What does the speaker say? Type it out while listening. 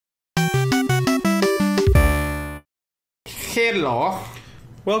Hello.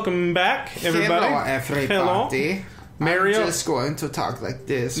 Welcome back, everybody. Hello, everybody. Hello. Mario. I'm just going to talk like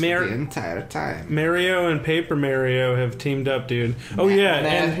this for the entire time. Mario and Paper Mario have teamed up, dude. Oh,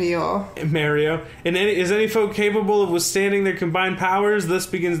 yeah. Mario. And is any folk capable of withstanding their combined powers? Thus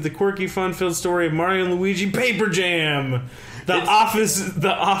begins the quirky, fun-filled story of Mario and Luigi Paper Jam. The office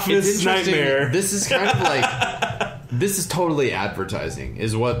nightmare. This is kind of like... This is totally advertising,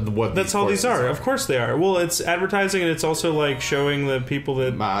 is what that's all these are. Of course they are. Well, it's advertising, and it's also like showing the people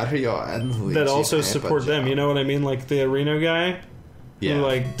that Mario and Luigi that also support them. You know what I mean? Like the Reno guy, who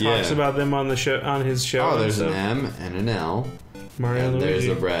like talks about them on the show, on his show. Oh, there's an M and an L. Mario and Luigi.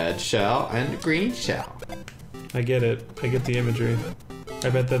 There's a red shell and a green shell. I get it. I get the imagery. I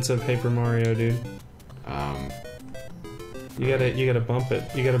bet that's a Paper Mario, dude. You gotta bump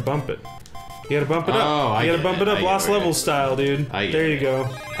it. You gotta bump it. You gotta bump it up. Oh, you gotta bump it up, Lost Levels style, dude. There you go.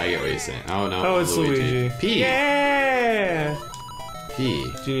 I get what you're saying. Oh no. Oh, it's Luigi. P. Yeah. P.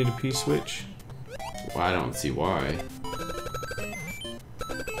 Do you need a P switch? Well, I don't see why.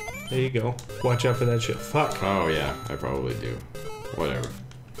 There you go. Watch out for that shit. Fuck. Oh yeah, I probably do. Whatever.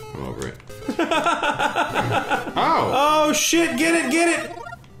 I'm over it. Oh. Oh shit! Get it! Get it!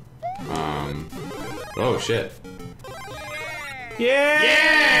 Oh shit. Yeah!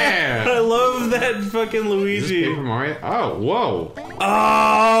 Yeah! I love that fucking Luigi. Is this Paper Mario? Oh, whoa.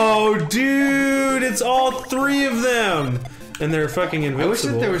 Oh, dude! It's all three of them! And they're fucking invincible. I wish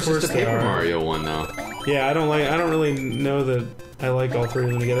that there was just a Paper Mario one, though. Yeah, I don't really know that I like all three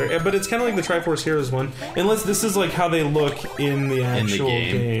of them together. But it's kind of like the Triforce Heroes one. Unless this is like how they look in the actual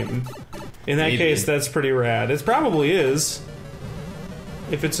game. In that case, that's pretty rad. It probably is.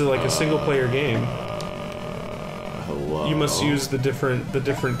 If it's like a single-player game. Hello. You must use the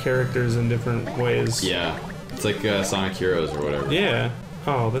different characters in different ways. Yeah. It's like Sonic Heroes or whatever. Yeah.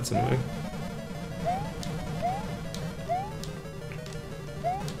 Oh, that's annoying.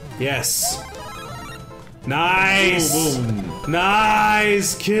 Yes. Nice. Boom, boom.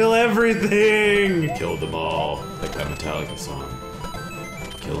 Nice. Kill everything. Kill them all. Like that Metallica song.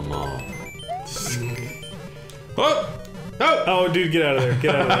 Kill them all. Oh! Oh! Oh, dude, get out of there.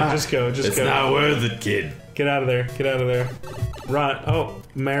 Get out of there. Just go. Just go. It's not worth it, kid. Get out of there. Get out of there. Run. Oh,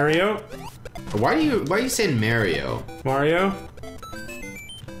 Mario. Why are you saying Mario? Mario?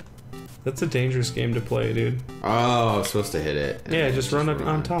 That's a dangerous game to play, dude. Oh, I'm supposed to hit it. Yeah, just run up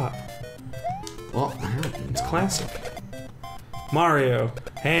on top. Well, it's classic. Mario.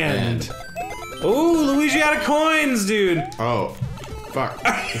 And... Ooh, Luigi out of coins, dude! Oh. Fuck.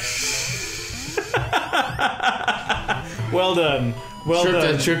 Well done. Well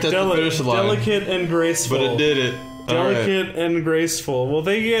done. Tripped at the finish line. Delicate and graceful. But it did it. Delicate and graceful. Well,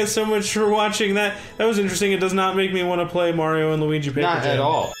 thank you guys so much for watching that. That was interesting. It does not make me want to play Mario and Luigi Paper Jam. Not at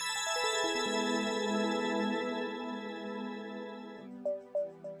all.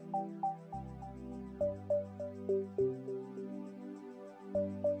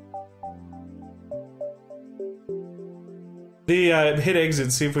 Hit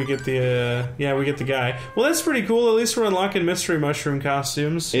exit, see if we get the, yeah, we get the guy. Well, that's pretty cool. At least we're unlocking Mystery Mushroom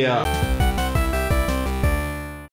costumes. Yeah.